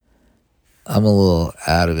I'm a little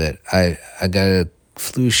out of it. I got a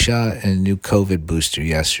flu shot and a new COVID booster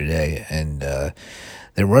yesterday, and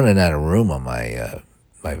they're running out of room on my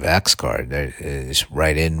Vax card. They just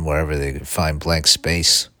write in wherever they can find blank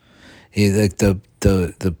space. Like the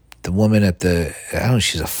woman at I don't know,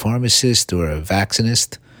 she's a pharmacist or a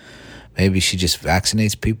vaccinist. Maybe she just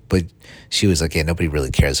vaccinates people, but she was like, yeah, nobody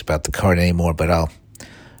really cares about the card anymore, but I'll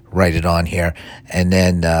write it on here. And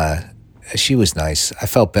then she was nice. I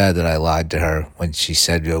felt bad that I lied to her when she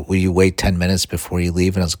said, will you wait 10 minutes before you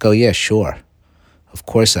leave? And I was like, oh, yeah, sure. Of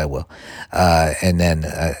course I will. And then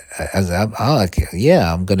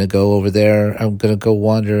I'm going to go over there. I'm going to go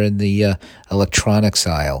wander in the electronics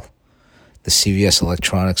aisle, the CVS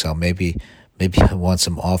electronics aisle. Maybe I want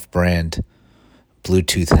some off-brand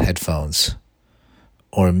Bluetooth headphones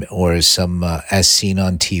or some as seen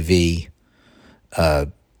on TV.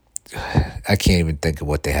 I can't even think of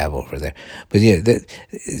what they have over there. But yeah,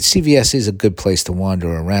 CVS is a good place to wander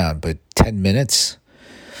around, but 10 minutes?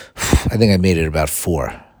 I think I made it about 4.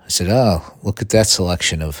 I said, oh, look at that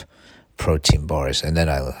selection of protein bars. And then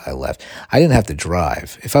I left. I didn't have to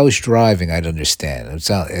drive. If I was driving, I'd understand. It's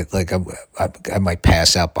not like I might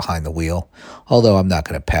pass out behind the wheel, although I'm not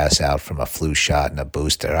going to pass out from a flu shot and a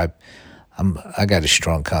booster. I got a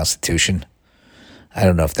strong constitution. I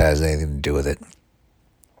don't know if that has anything to do with it.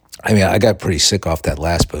 I mean, I got pretty sick off that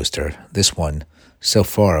last booster. This one, so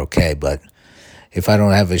far, okay. But if I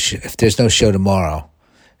don't have if there's no show tomorrow,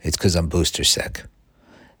 it's because I'm booster sick.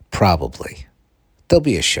 Probably. There'll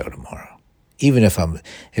be a show tomorrow. Even if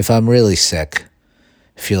I'm really sick,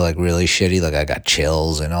 feel like really shitty, like I got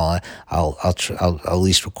chills and all, I'll at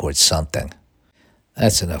least record something.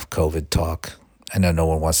 That's enough COVID talk. I know no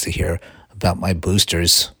one wants to hear about my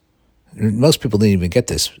boosters. Most people didn't even get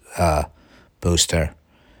this booster.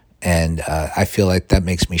 And I feel like that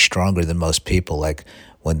makes me stronger than most people. Like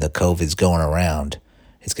when the COVID's going around,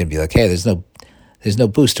 it's going to be like, hey, there's no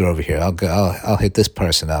booster over here. I'll hit this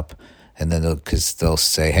person up, and then because they'll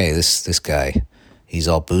say, hey, this guy, he's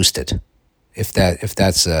all boosted. If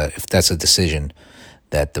that's a decision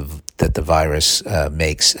that the virus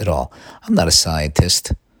makes at all, I'm not a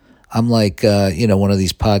scientist. I'm like one of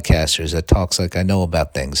these podcasters that talks like I know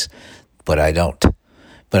about things, but I don't.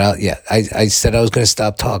 But I said I was going to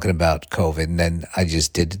stop talking about COVID, and then I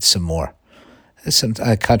just did it some more.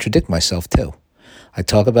 I contradict myself too. I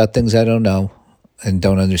talk about things I don't know and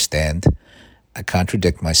don't understand. I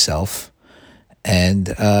contradict myself, and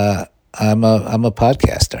I'm a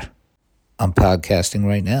podcaster. I'm podcasting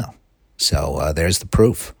right now, so there's the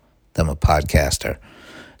proof that I'm a podcaster.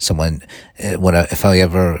 If I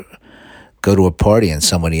ever go to a party and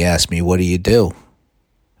somebody asks me, "What do you do?"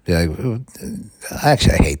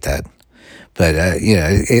 Actually, I hate that, but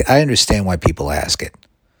I understand why people ask it.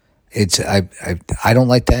 I don't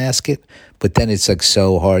like to ask it, but then it's like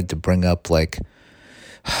so hard to bring up. Like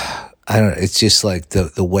I don't. It's just like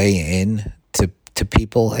the way in to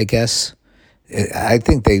people. I guess I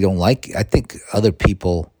think they don't like. I think other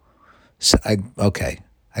people. I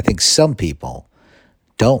think some people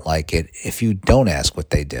don't like it if you don't ask what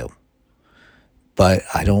they do, but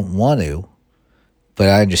I don't want to. But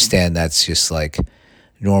I understand that's just like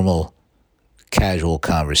normal, casual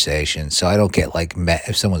conversation. So I don't get like mad.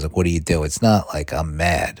 If someone's like, what do you do? It's not like I'm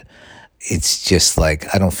mad. It's just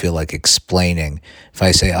like I don't feel like explaining. If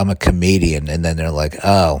I say I'm a comedian and then they're like,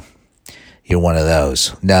 oh, you're one of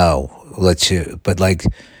those. No, but like,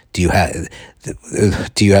 do you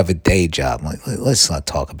have a day job? I'm like, let's not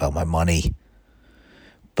talk about my money.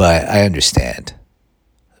 But I understand.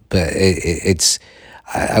 But it's...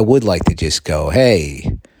 I would like to just go,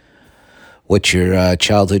 hey, what's your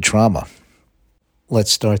childhood trauma?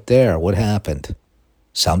 Let's start there. What happened?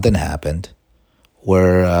 Something happened.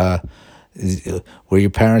 Were your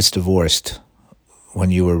parents divorced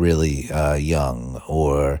when you were really young?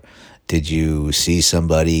 Or did you see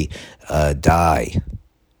somebody die?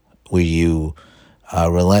 Were you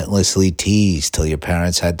relentlessly teased till your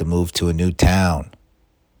parents had to move to a new town?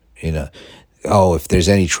 If there's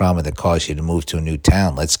any trauma that caused you to move to a new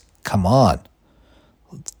town, come on.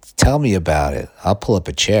 Tell me about it. I'll pull up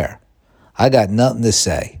a chair. I got nothing to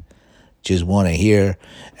say. Just want to hear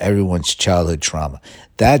everyone's childhood trauma.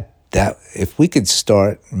 That if we could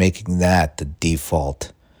start making that the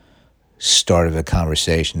default start of a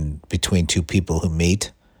conversation between two people who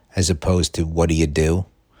meet, as opposed to what do you do?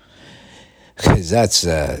 Because that's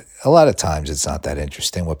a lot of times it's not that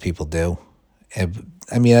interesting what people do.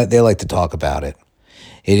 I mean, they like to talk about it.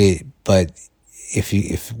 But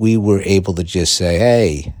if we were able to just say,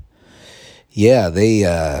 hey, yeah, they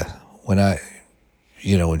when I,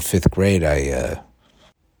 in 5th grade, I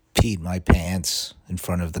peed my pants in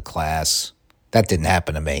front of the class That didn't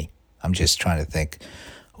happen to me. I'm just trying to think.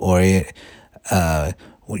 Or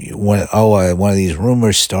one of these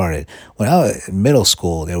rumors started. When I was in middle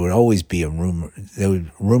school, there would always be a rumor.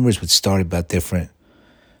 Rumors would start about different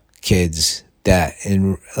kids that,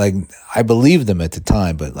 and like, I believed them at the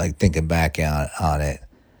time, but like thinking back on it,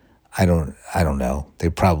 I don't know. They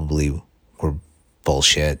probably were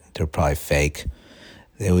bullshit. They're probably fake.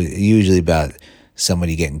 It was usually about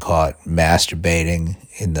somebody getting caught masturbating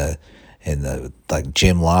in the like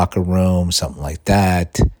gym locker room, something like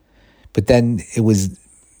that. But then it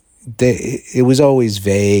was always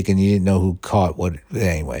vague, and you didn't know who caught what.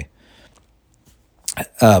 Anyway,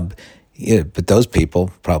 yeah. But those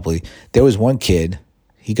people probably. There was one kid.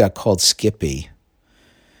 He got called Skippy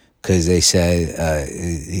because they said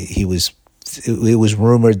he was. It was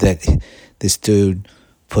rumored that this dude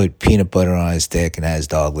put peanut butter on his dick and had his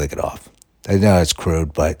dog lick it off. I know it's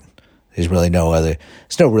crude, but there's really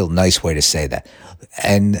there's no real nice way to say that.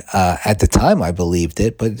 And at the time, I believed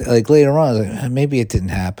it, but like later on, I was like, maybe it didn't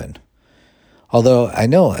happen. Although I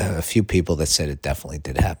know a few people that said it definitely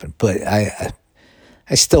did happen, but I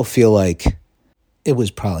still feel like it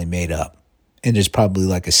was probably made up. And there's probably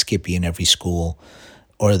like a Skippy in every school,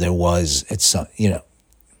 or there was at some,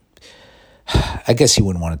 I guess you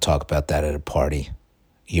wouldn't want to talk about that at a party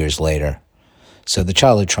years later. So the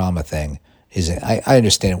childhood trauma thing I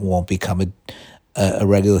understand it won't become a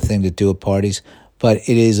regular thing to do at parties, but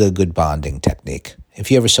it is a good bonding technique.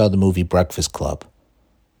 If you ever saw the movie Breakfast Club,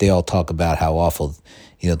 they all talk about how awful,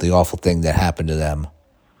 the awful thing that happened to them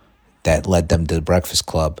that led them to the Breakfast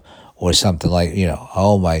Club, or something like,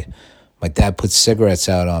 oh, my dad puts cigarettes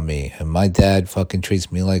out on me, and my dad fucking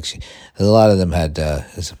treats me like a lot of them had a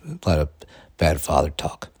lot of bad father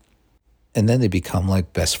talk. And then they become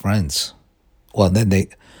like best friends. Well, then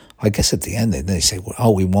I guess at the end, they say,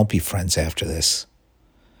 oh, we won't be friends after this.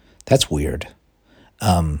 That's weird.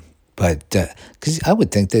 But because I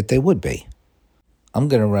would think that they would be. I'm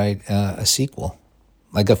going to write a sequel,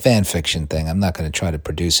 like a fan fiction thing. I'm not going to try to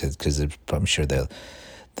produce it because I'm sure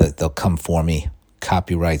they'll come for me,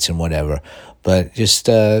 copyrights and whatever. But just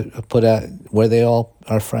put out where they all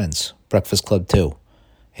are friends. Breakfast Club 2,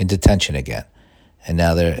 in detention again, and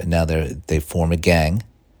now they form a gang,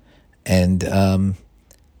 and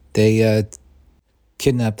they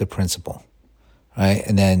kidnap the principal, right?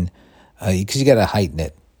 And then because you got to heighten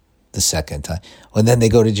it the second time, and then they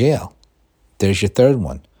go to jail. There's your third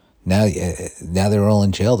one. Now they're all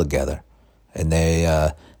in jail together, and they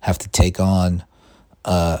have to take on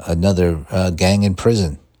another gang in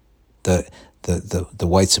prison, the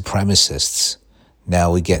white supremacists.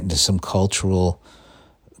 Now we get into some cultural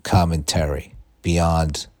commentary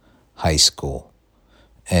beyond high school,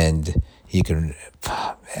 and you can.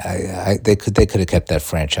 They could have kept that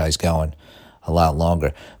franchise going a lot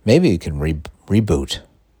longer. Maybe you can reboot.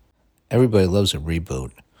 Everybody loves a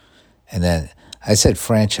reboot. And then I said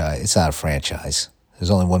franchise. It's not a franchise.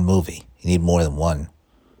 There's only one movie. You need more than one.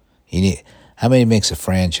 How many makes a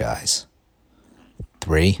franchise?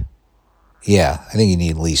 3? Yeah, I think you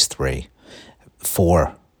need at least 3,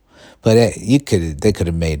 4. But they could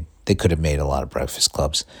have made a lot of Breakfast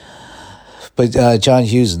Clubs. But John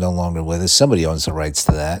Hughes is no longer with us. Somebody owns the rights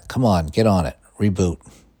to that. Come on, get on it. Reboot.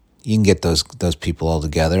 You can get those people all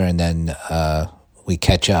together, and then we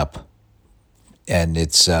catch up. And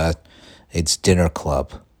it's Dinner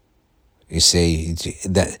Club. You see,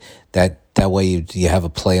 that way you have a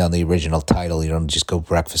play on the original title. You don't just go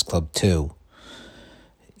Breakfast Club 2.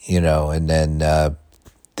 And then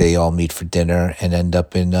they all meet for dinner and end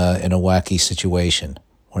up in a wacky situation.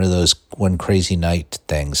 One of those one crazy night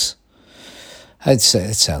things. I'd say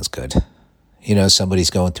it sounds good. Somebody's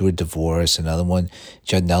going through a divorce. Another one,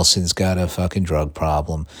 Judd Nelson's got a fucking drug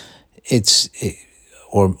problem.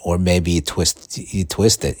 Or maybe you twist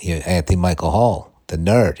it. Anthony Michael Hall, the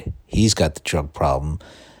nerd, he's got the drug problem,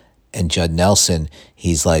 and Judd Nelson,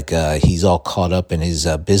 he's like he's all caught up in his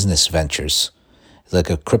business ventures, he's like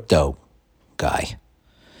a crypto guy.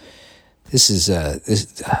 I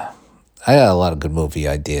got a lot of good movie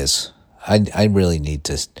ideas. I really need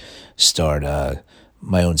to start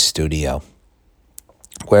my own studio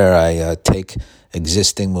where I take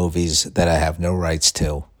existing movies that I have no rights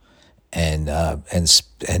to, and I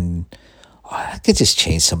could just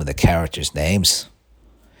change some of the characters' names.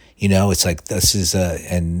 It's like this is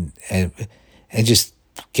and just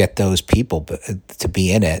get those people to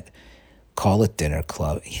be in it. Call it Dinner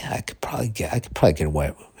Club. Yeah, I could probably get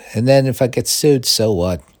away. And then if I get sued, so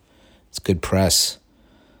what? It's good press,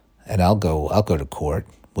 and I'll go to court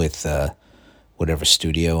with whatever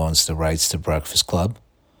studio owns the rights to Breakfast Club,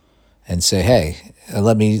 and say, hey,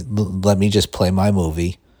 let me just play my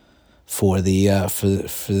movie for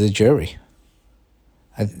the jury.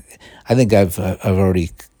 I think I've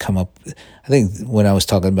already come up. I think when I was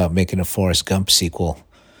talking about making a Forrest Gump sequel,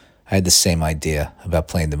 I had the same idea about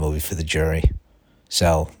playing the movie for the jury.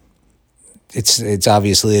 So it's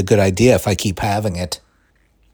obviously a good idea if I keep having it.